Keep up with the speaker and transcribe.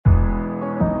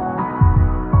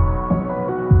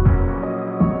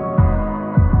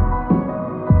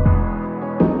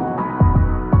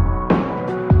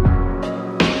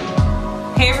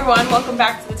everyone, welcome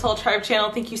back to the Toal Tribe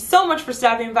channel. Thank you so much for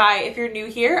stopping by. If you're new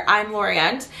here, I'm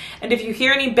Lorient, and if you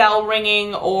hear any bell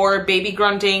ringing or baby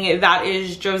grunting, that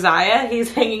is Josiah.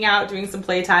 He's hanging out doing some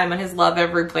playtime on his Love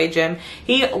Every Play gym.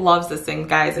 He loves this thing,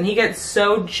 guys, and he gets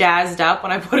so jazzed up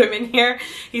when I put him in here.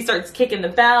 He starts kicking the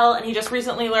bell, and he just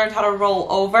recently learned how to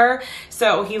roll over,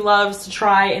 so he loves to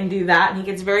try and do that, and he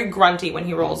gets very grunty when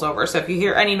he rolls over. So if you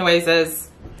hear any noises,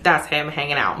 that's him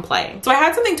hanging out and playing. So I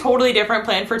had something totally different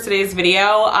planned for today's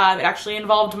video. It actually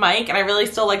involved Mike, and I really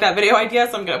still like that video idea,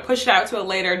 so I'm gonna push it out to a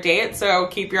later date, so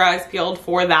keep your eyes peeled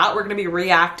for that. We're gonna be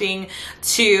reacting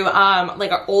to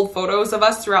like our old photos of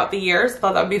us throughout the years.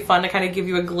 Thought that would be fun to kind of give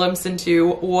you a glimpse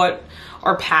into what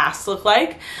our past look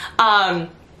like.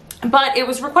 But it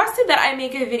was requested that I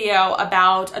make a video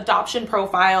about adoption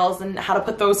profiles and how to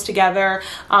put those together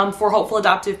for hopeful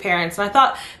adoptive parents. And I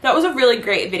thought that was a really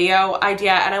great video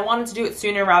idea, and I wanted to do it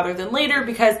sooner rather than later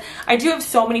because I do have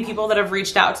so many people that have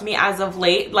reached out to me as of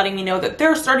late letting me know that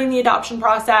they're starting the adoption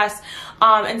process.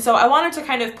 And so I wanted to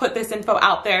kind of put this info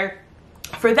out there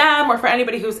for them, or for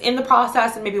anybody who's in the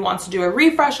process and maybe wants to do a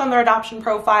refresh on their adoption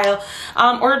profile,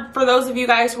 or for those of you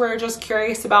guys who are just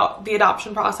curious about the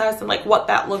adoption process and like what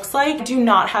that looks like. I do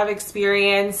not have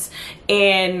experience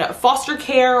in foster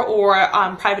care or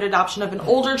private adoption of an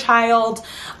older child,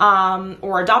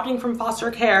 or adopting from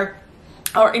foster care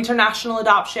or international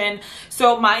adoption.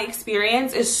 So my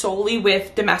experience is solely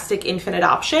with domestic infant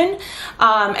adoption.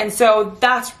 And so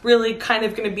that's really kind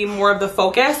of going to be more of the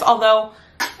focus, although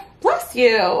bless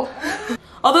you.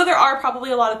 Although there are probably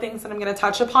a lot of things that I'm going to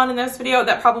touch upon in this video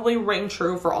that probably ring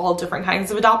true for all different kinds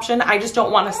of adoption. I just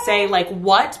don't want to say like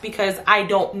what, because I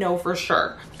don't know for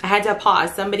sure. I had to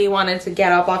pause. Somebody wanted to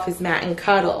get up off his mat and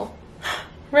cuddle.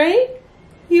 Right?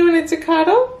 You wanted to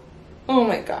cuddle? Oh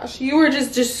my gosh, you were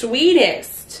just the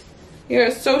sweetest. You're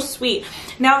so sweet.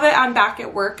 Now that I'm back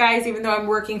at work, guys, even though I'm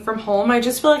working from home, I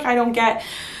just feel like I don't get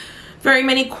very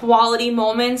many quality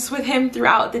moments with him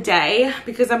throughout the day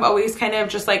because I'm always kind of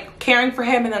just like caring for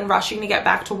him and then rushing to get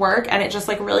back to work, and it just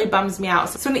like really bums me out.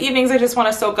 So in the evenings I just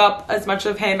want to soak up as much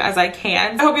of him as I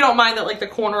can. I hope you don't mind that like the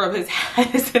corner of his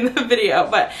head is in the video,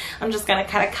 but I'm just gonna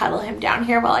kind of cuddle him down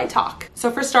here while I talk. So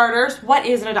for starters, what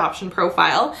is an adoption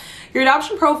profile? Your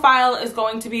adoption profile is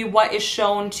going to be what is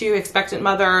shown to expectant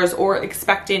mothers or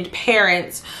expectant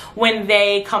parents when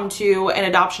they come to an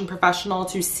adoption professional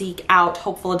to seek out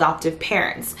hopeful adoptive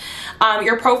parents.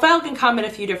 Your profile can come in a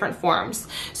few different forms.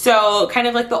 So kind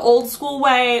of like the old school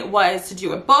way was to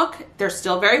do a book. They're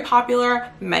still very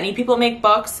popular. Many people make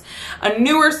books. A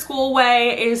newer school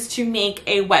way is to make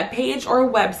a web page or a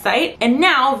website. And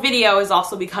now video is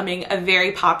also becoming a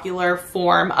very popular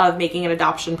form of making an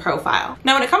adoption profile.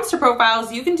 Now when it comes to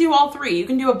profiles, you can do all three. You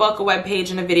can do a book, a web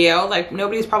page, and a video. Like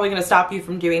nobody's probably going to stop you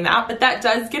from doing that, but that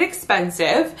does get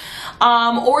expensive.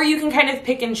 Or you can kind of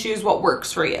pick and choose what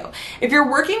works for you. If you're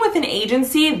working with an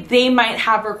agency, they might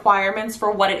have requirements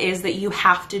for what it is that you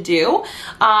have to do.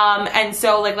 And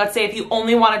so like, let's say if you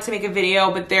only wanted to make a video,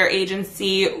 but their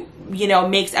agency, you know,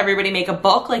 makes everybody make a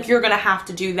book, like you're gonna have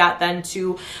to do that then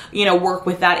to, you know, work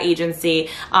with that agency.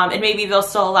 And maybe they'll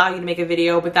still allow you to make a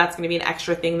video, but that's gonna be an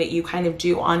extra thing that you kind of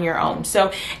do on your own.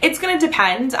 So it's gonna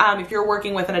depend. If you're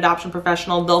working with an adoption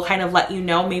professional, they'll kind of let you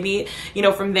know, maybe, you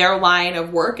know, from their line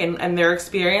of work and their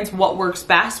experience, what works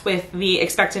best with the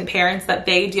expectant parents that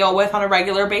they deal with on a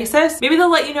regular basis. Maybe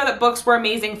they'll let you know that books were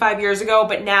amazing 5 years ago,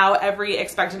 but now every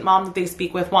expectant mom that they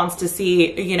speak with wants to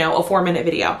see, you know, a 4-minute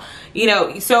video, you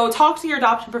know. So talk to your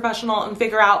adoption professional and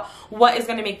figure out what is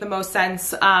going to make the most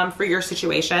sense for your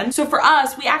situation. So for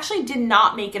us, we actually did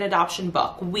not make an adoption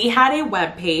book. We had a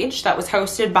web page that was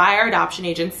hosted by our adoption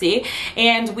agency,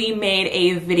 and we made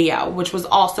a video, which was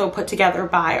also put together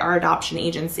by our adoption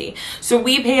agency. So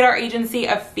we paid our agency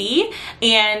a fee,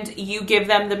 and you give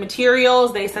them the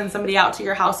materials, they send somebody out to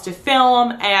your house to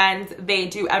film, and they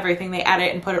do everything. They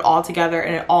edit and put it all together,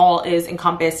 and it all is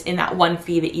encompassed in that one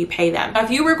fee that you pay them. Now,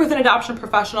 if you work with an adoption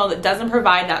professional that doesn't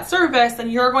provide that service, then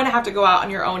you're going to have to go out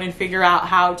on your own and figure out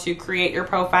how to create your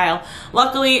profile.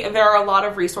 Luckily, there are a lot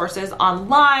of resources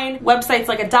online. Websites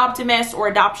like Adoptimist or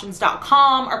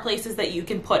adoptions.com are places that you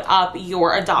can put up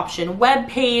your adoption web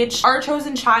page.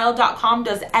 Ourchosenchild.com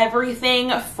does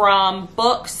everything from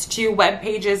books to web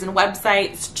pages and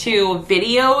websites to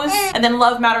videos. And then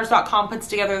lovematters.com puts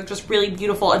together just really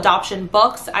beautiful adoption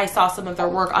books. I saw some of their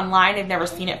work online. I've never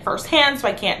seen it firsthand, so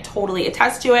I can't totally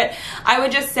attest to it. I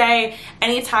would just say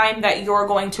anytime that you're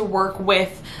going to work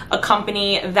with a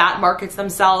company that markets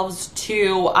themselves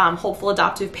to hopeful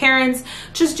adoptive parents,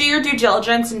 just do your due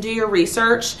diligence and do your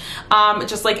research.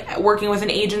 Just like working with an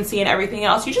agency and everything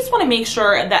else, you just want to make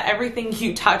sure that everything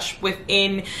you touch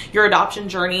within your adoption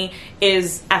journey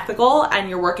is ethical and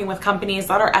you're working with companies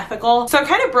that are ethical. So I've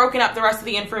kind of broken up the rest of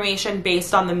the information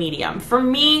based on the medium. For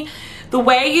me, the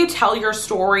way you tell your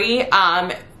story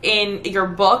in your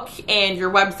book and your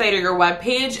website or your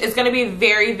webpage is going to be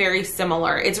very, very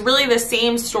similar. It's really the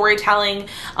same storytelling,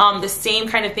 the same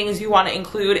kind of things you want to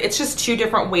include. It's just two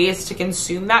different ways to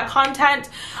consume that content.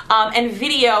 And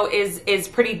video is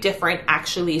pretty different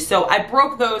actually. So I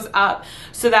broke those up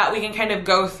so that we can kind of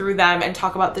go through them and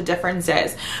talk about the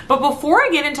differences. But before I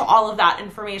get into all of that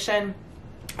information,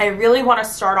 I really want to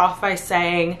start off by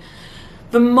saying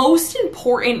the most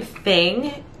important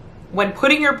thing when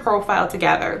putting your profile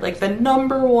together, like the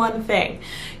number one thing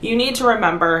you need to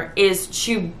remember is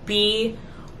to be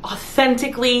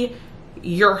authentically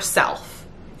yourself.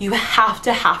 You have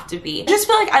to be. I just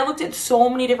feel like I looked at so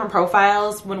many different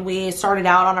profiles when we started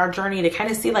out on our journey to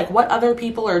kind of see like what other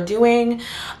people are doing.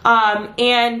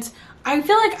 And I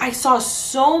feel like I saw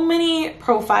so many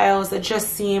profiles that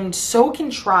just seemed so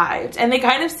contrived, and they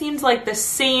kind of seemed like the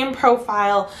same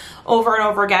profile over and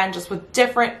over again, just with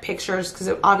different pictures, because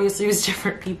it obviously was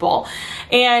different people.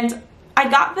 And I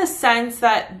got the sense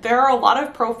that there are a lot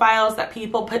of profiles that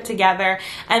people put together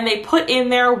and they put in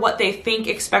there what they think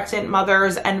expectant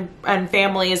mothers and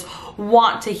families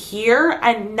want to hear,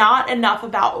 and not enough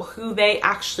about who they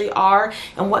actually are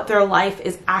and what their life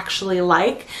is actually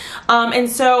like. And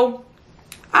so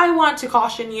I want to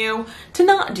caution you to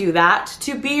not do that,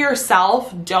 to be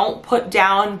yourself. Don't put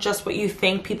down just what you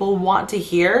think people want to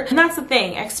hear. And that's the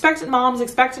thing, expectant moms,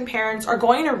 expectant parents are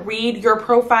going to read your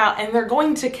profile and they're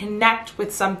going to connect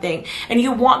with something, and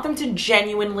you want them to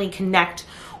genuinely connect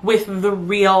with the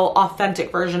real,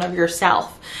 authentic version of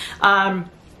yourself.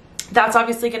 That's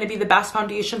obviously going to be the best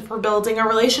foundation for building a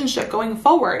relationship going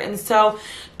forward. And so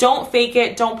don't fake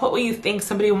it. Don't put what you think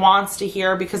somebody wants to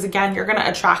hear, because again, you're going to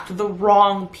attract the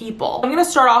wrong people. I'm going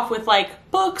to start off with like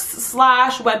books /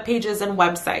 web pages and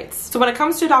websites. So when it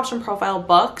comes to adoption profile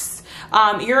books,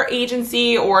 your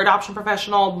agency or adoption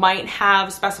professional might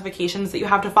have specifications that you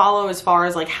have to follow as far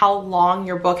as like how long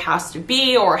your book has to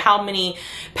be, or how many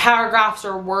paragraphs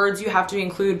or words you have to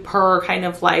include per kind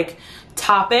of like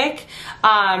topic.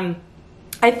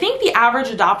 I think the average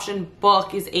adoption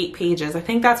book is 8 pages. I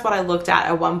think that's what I looked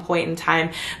at one point in time.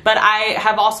 But I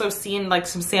have also seen like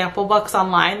some sample books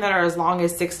online that are as long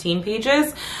as 16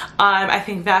 pages. I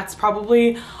think that's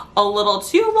probably a little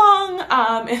too long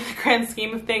in the grand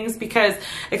scheme of things, because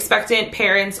expectant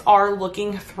parents are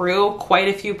looking through quite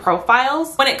a few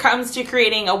profiles. When it comes to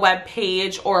creating a web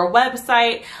page or a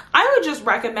website, I would just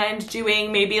recommend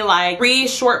doing maybe like 3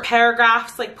 short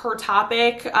paragraphs like per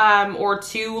topic, or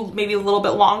 2 maybe a little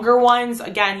bit longer ones.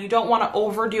 Again, you don't want to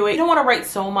overdo it. You don't want to write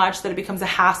so much that it becomes a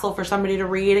hassle for somebody to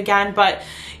read again, but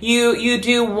you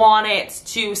do want it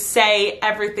to say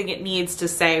everything it needs to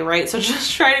say, right? So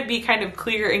just try to be kind of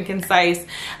clear and concise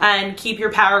and keep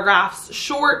your paragraphs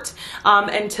short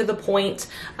and to the point,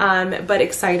 but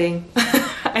exciting.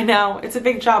 I know, it's a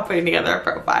big job putting together a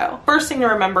profile. First thing to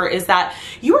remember is that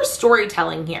you are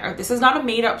storytelling here. This is not a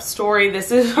made up story.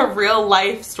 This is a real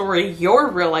life story, your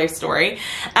real life story.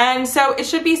 And so it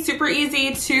should be super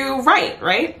easy to write,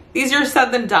 right? Easier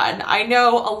said than done. I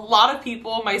know a lot of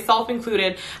people, myself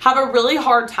included, have a really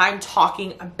hard time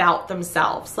talking about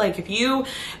themselves. Like if you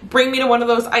bring me to one of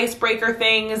those icebreaker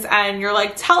things and you're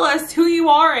like, tell us who you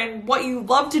are and what you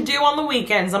love to do on the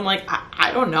weekends, I'm like,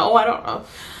 I don't know.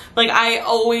 Like I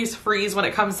always freeze when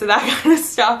it comes to that kind of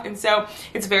stuff. And so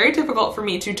it's very difficult for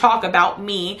me to talk about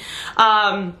me.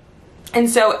 And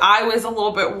so I was a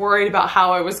little bit worried about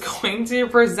how I was going to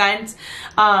present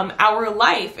our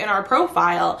life in our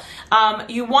profile.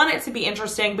 You want it to be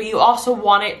interesting, but you also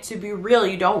want it to be real.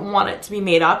 You don't want it to be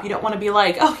made up. You don't want to be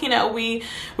like, oh, you know, we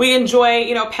enjoy,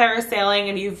 you know, parasailing,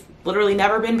 and you've literally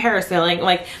never been parasailing.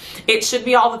 Like it should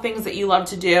be all the things that you love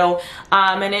to do.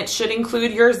 And it should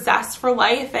include your zest for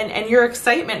life and your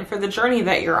excitement for the journey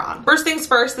that you're on. First things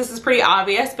first, this is pretty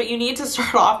obvious, but you need to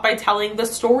start off by telling the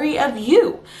story of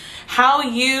you. How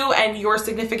you and your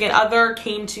significant other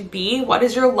came to be. What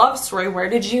is your love story? Where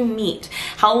did you meet?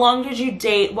 How long did you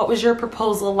date? What was your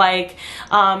proposal like?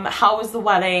 How was the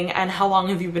wedding? And how long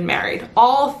have you been married?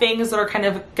 All things that are kind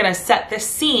of gonna set the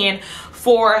scene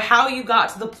for how you got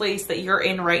to the place that you're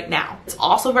in right now. It's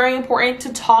also very important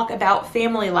to talk about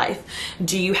family life.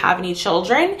 Do you have any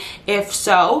children? If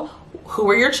so, who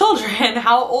are your children?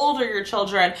 How old are your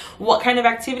children? What kind of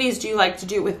activities do you like to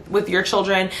do with your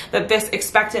children that this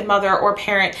expectant mother or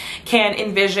parent can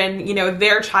envision, you know,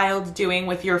 their child doing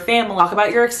with your family? Talk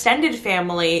about your extended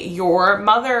family, your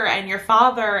mother and your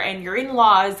father and your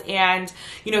in-laws, and,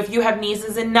 you know, if you have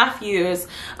nieces and nephews,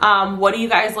 what do you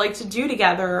guys like to do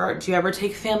together? Or do you ever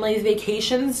take family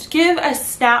vacations? Give a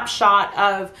snapshot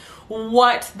of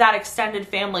what that extended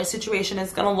family situation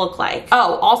is going to look like.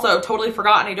 Oh, also totally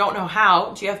forgotten, I don't know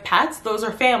how. Do you have pets? Those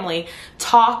are family.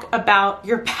 Talk about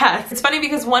your pets. It's funny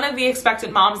because one of the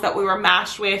expectant moms that we were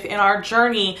matched with in our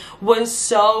journey was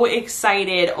so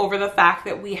excited over the fact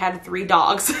that we had 3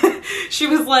 dogs. She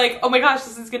was like, oh my gosh,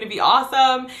 this is going to be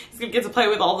awesome. He's going to get to play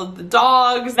with all of the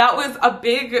dogs. That was a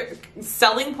big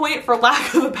selling point, for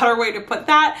lack of a better way to put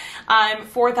that,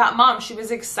 for that mom. She was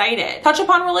excited. Touch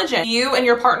upon religion. You and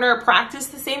your partner practice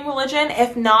the same religion.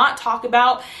 If not, talk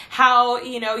about how,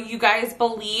 you know, you guys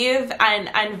believe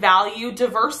and value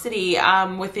diversity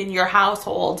within your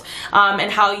household,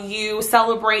 and how you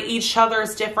celebrate each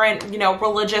other's different, you know,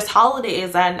 religious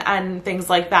holidays and things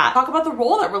like that. Talk about the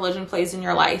role that religion plays in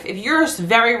your life. If you're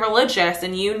very religious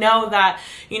and you know that,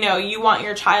 you know, you want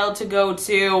your child to go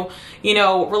to, you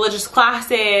know, religious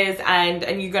classes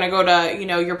and you're gonna go to, you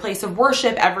know, your place of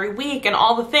worship every week and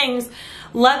all the things,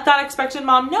 let that expectant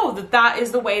mom know that that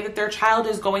is the way that their child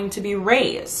is going to be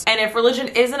raised. And if religion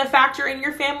isn't a factor in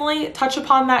your family, touch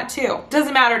upon that too. It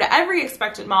doesn't matter to every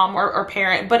expectant mom or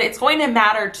parent, but it's going to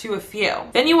matter to a few.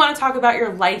 Then you want to talk about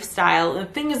your lifestyle, the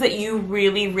things that you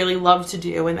really, really love to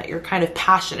do and that you're kind of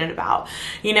passionate about.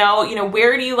 You know,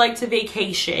 where do you like to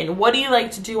vacation? What do you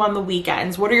like to do on the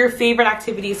weekends? What are your favorite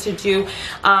activities to do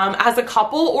as a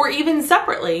couple or even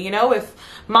separately? You know, if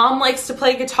mom likes to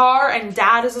play guitar and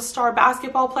dad is a star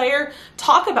basketball player,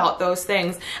 talk about those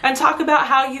things and talk about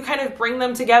how you kind of bring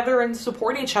them together and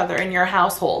support each other in your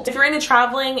household. If you're into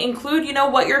traveling, include, you know,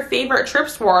 what your favorite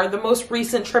trips were, the most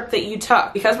recent trip that you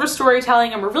took. Because we're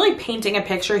storytelling and we're really painting a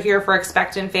picture here for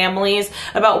expectant families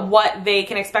about what they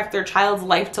can expect their child's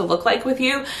life to look like with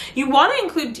you, you want to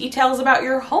include details about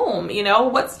your home. You know,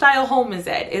 what style home is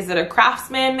it? Is it a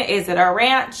craftsman? Is it a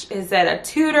ranch? Is it a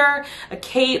Tudor? A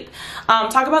Cape?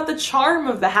 Talk about the charm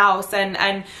of the house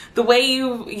and the way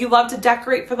you love to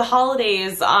decorate for the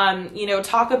holidays. You know,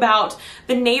 talk about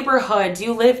the neighborhood. Do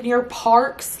you live near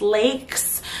parks,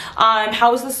 lakes?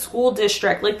 How is the school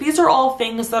district? Like, these are all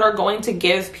things that are going to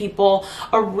give people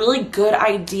a really good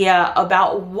idea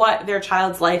about what their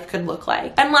child's life could look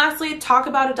like. And lastly, talk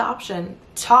about adoption.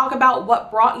 Talk about what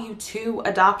brought you to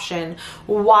adoption,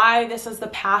 why this is the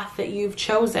path that you've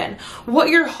chosen, what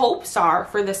your hopes are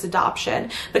for this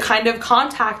adoption, the kind of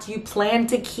contact you plan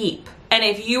to keep. And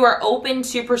if you are open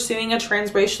to pursuing a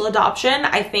transracial adoption,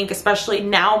 I think especially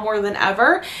now more than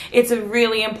ever, it's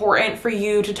really important for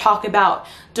you to talk about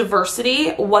diversity,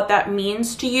 what that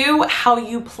means to you, how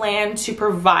you plan to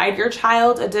provide your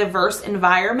child a diverse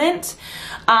environment,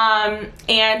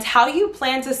 and how you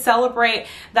plan to celebrate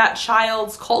that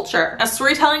child's culture. Now,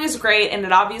 storytelling is great and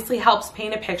it obviously helps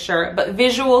paint a picture, but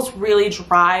visuals really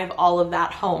drive all of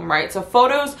that home, right? So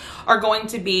photos are going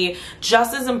to be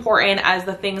just as important as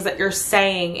the things that you're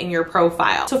saying in your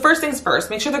profile. So first things first,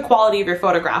 make sure the quality of your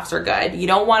photographs are good. You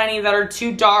don't want any that are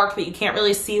too dark that you can't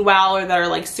really see well or that are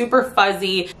like super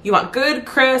fuzzy. You want good,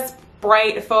 crisp,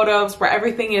 bright photos where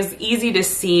everything is easy to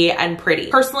see and pretty.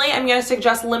 Personally, I'm going to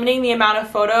suggest limiting the amount of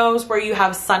photos where you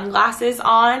have sunglasses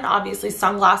on. Obviously,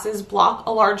 sunglasses block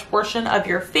a large portion of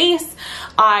your face.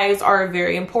 Eyes are a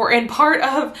very important part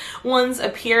of one's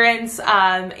appearance,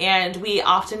 and we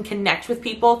often connect with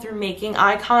people through making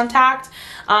eye contact.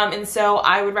 And so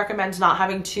I would recommend not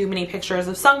having too many pictures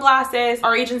of sunglasses.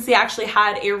 Our agency actually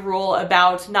had a rule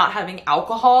about not having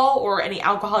alcohol or any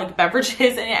alcoholic beverages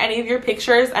in any of your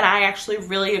pictures, and I actually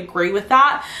really agree with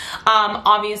that.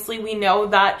 Obviously, we know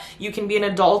that you can be an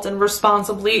adult and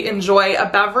responsibly enjoy a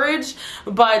beverage,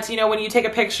 but you know, when you take a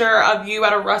picture of you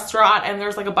at a restaurant and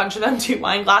there's like a bunch of them 2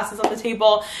 wine glasses on the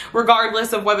table,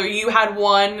 regardless of whether you had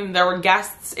one and there were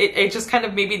guests, it just kind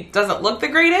of maybe doesn't look the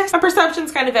greatest. And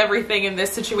perception's kind of everything in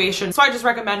this situation, so I just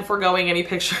recommend foregoing any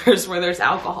pictures where there's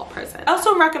alcohol present. I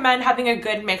also recommend having a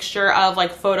good mixture of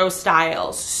like photo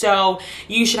styles. So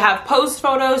you should have posed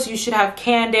photos, you should have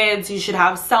candid, kids, you should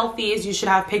have selfies, you should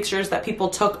have pictures that people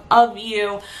took of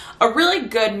you. A really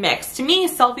good mix. To me,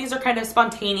 selfies are kind of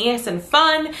spontaneous and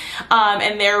fun,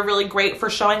 and they're really great for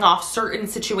showing off certain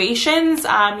situations.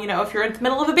 You know, if you're in the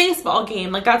middle of a baseball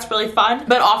game, like that's really fun.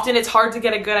 But often it's hard to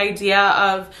get a good idea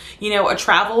of, you know, a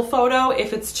travel photo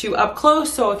if it's too up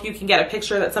close. So if you can get a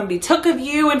picture that somebody took of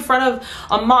you in front of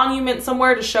a monument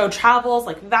somewhere to show travels,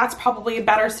 like that's probably a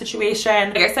better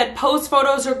situation. Like I said, pose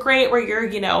photos are great where you're,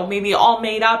 you know, maybe all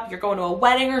made up, you're going to a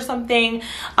wedding or something.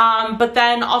 But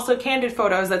then also candid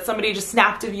photos that somebody just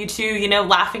snapped of you too, you know,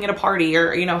 laughing at a party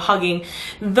or, you know, hugging.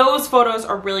 Those photos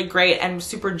are really great and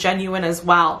super genuine as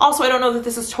well. Also, I don't know that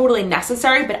this is totally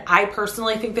necessary, but I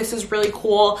personally think this is really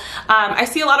cool. I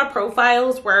see a lot of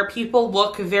profiles where people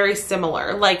look very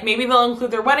similar. Like maybe they'll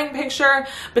include their wedding picture,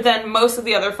 but then most of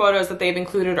the other photos that they've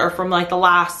included are from like the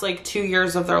last like 2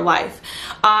 years of their life.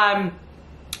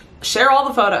 Share all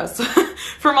the photos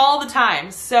from all the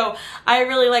times. So I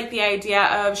really like the idea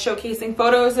of showcasing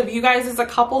photos of you guys as a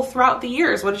couple throughout the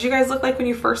years. What did you guys look like when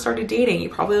you first started dating? You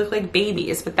probably look like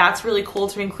babies, but that's really cool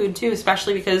to include too,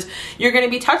 especially because you're going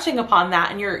to be touching upon that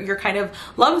and your kind of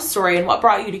love story and what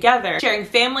brought you together. Sharing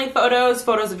family photos,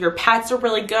 photos of your pets are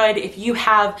really good. If you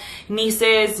have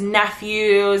nieces,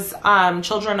 nephews,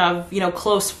 children of, you know,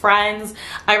 close friends,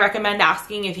 I recommend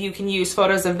asking if you can use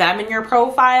photos of them in your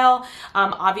profile.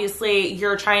 Obviously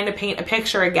you're trying to paint a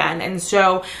picture again, and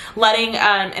so letting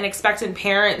an expectant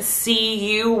parent see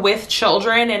you with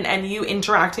children and you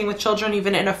interacting with children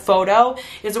even in a photo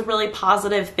is a really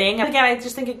positive thing. And again, I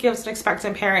just think it gives an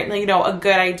expectant parent, you know, a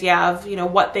good idea of, you know,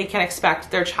 what they can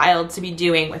expect their child to be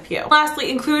doing with you.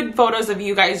 Lastly, include photos of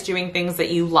you guys doing things that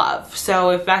you love.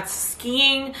 So if that's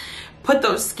skiing, put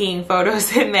those skiing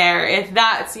photos in there. If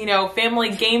that's, you know, family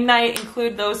game night,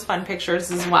 include those fun pictures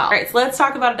as well. All right, so let's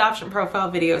talk about adoption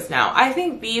profile videos now. I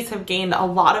think these have gained a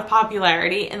lot of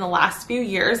popularity in the last few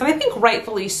years, and I think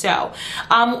rightfully so.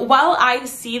 While I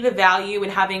see the value in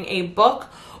having a book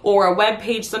or a web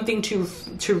page, something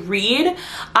to read,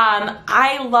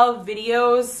 I love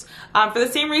videos for the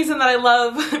same reason that I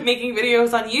love making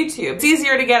videos on YouTube. It's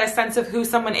easier to get a sense of who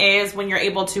someone is when you're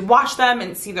able to watch them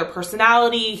and see their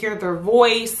personality, hear their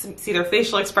voice, see their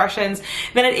facial expressions,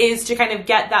 than it is to kind of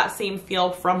get that same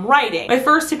feel from writing. My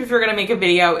first tip if you're gonna make a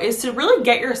video is to really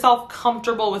get yourself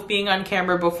comfortable with being on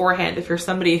camera beforehand if you're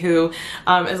somebody who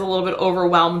is a little bit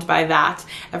overwhelmed by that.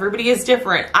 Everybody is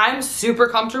different. I'm super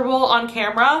comfortable on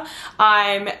camera,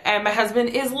 and my husband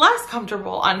is less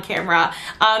comfortable on camera.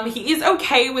 He is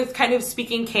okay with kind of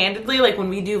speaking candidly, like when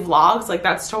we do vlogs, like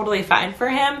that's totally fine for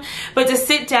him. But to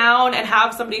sit down and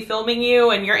have somebody filming you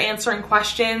and you're answering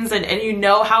questions and you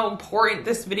know how important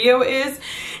this video is,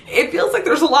 it feels like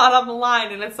there's a lot on the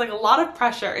line and it's like a lot of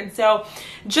pressure. And so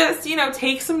just, you know,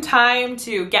 take some time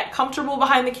to get comfortable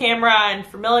behind the camera and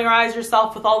familiarize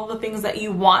yourself with all of the things that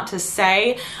you want to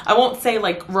say. I won't say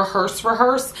like rehearse,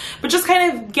 but just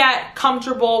kind of get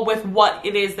comfortable with what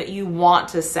it is that you want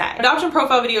to say. Adoption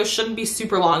profile videos shouldn't be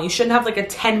super long. You shouldn't have like a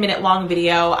 10-minute long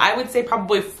video. I would say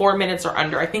probably 4 minutes or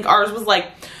under. I think ours was like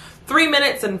 3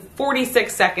 minutes and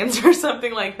 46 seconds or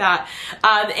something like that.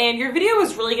 And your video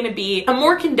is really going to be a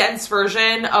more condensed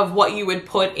version of what you would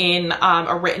put in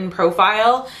a written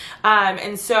profile.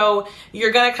 And so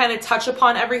you're going to kind of touch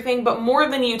upon everything, but more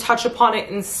than you touch upon it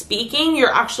in speaking,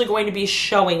 you're actually going to be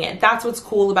showing it. That's what's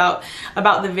cool about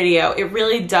the video. It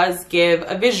really does give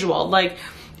a visual. Like,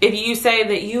 if you say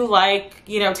that you like,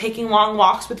 you know, taking long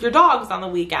walks with your dogs on the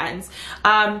weekends,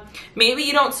 maybe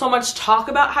you don't so much talk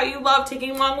about how you love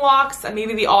taking long walks, and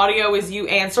maybe the audio is you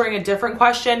answering a different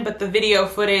question, but the video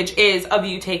footage is of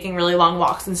you taking really long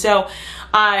walks. And so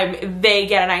they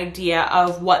get an idea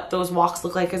of what those walks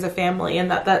look like as a family,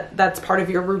 and that's part of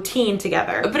your routine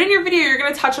together. But in your video, you're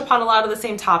going to touch upon a lot of the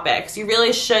same topics. You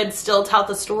really should still tell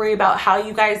the story about how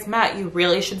you guys met. You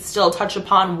really should still touch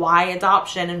upon why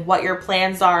adoption and what your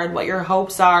plans are and what your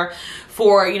hopes are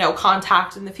for, you know,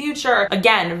 contact in the future.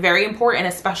 Again, very important,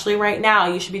 especially right now.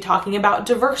 You should be talking about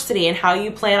diversity and how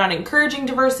you plan on encouraging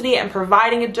diversity and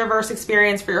providing a diverse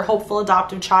experience for your hopeful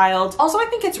adoptive child. Also, I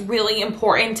think it's really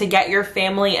important to get your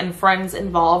family and friends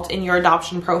involved in your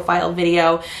adoption profile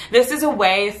video. This is a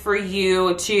way for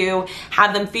you to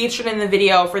have them featured in the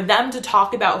video, for them to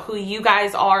talk about who you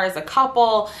guys are as a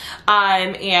couple,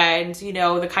 and, you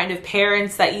know, the kind of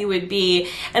parents that you would be.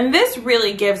 And this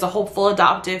really gives a hopeful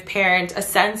adoptive parent a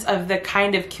sense of the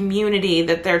kind of community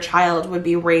that their child would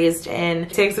be raised in.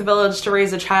 It takes a village to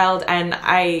raise a child, and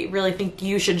I really think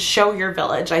you should show your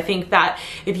village. I think that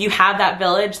if you have that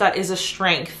village, that is a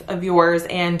strength of yours,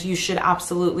 and you should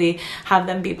absolutely have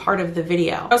them be part of the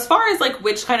video. As far as like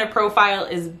which kind of profile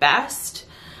is best,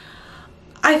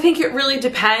 I think it really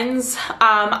depends.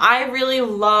 I really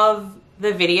love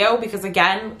the video because,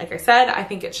 again, like I said, I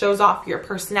think it shows off your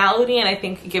personality, and I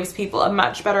think it gives people a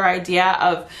much better idea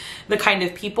of the kind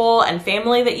of people and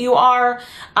family that you are.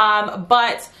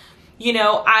 But you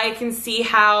know, I can see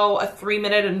how a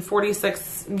 3-minute and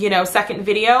 46, you know, second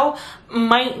video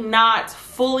might not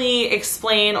fully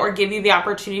explain or give you the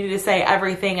opportunity to say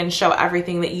everything and show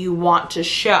everything that you want to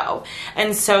show.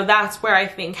 And so that's where I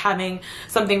think having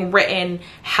something written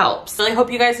helps. So I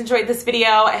hope you guys enjoyed this video.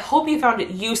 I hope you found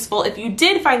it useful. If you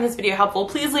did find this video helpful,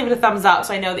 please leave it a thumbs up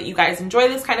so I know that you guys enjoy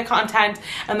this kind of content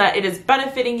and that it is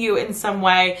benefiting you in some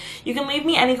way. You can leave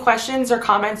me any questions or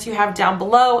comments you have down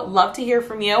below. Love to hear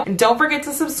from you. And don't forget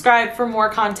to subscribe for more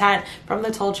content from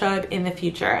the Toal Tribe in the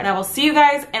future. And I will see you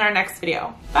guys in our next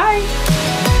video. Bye!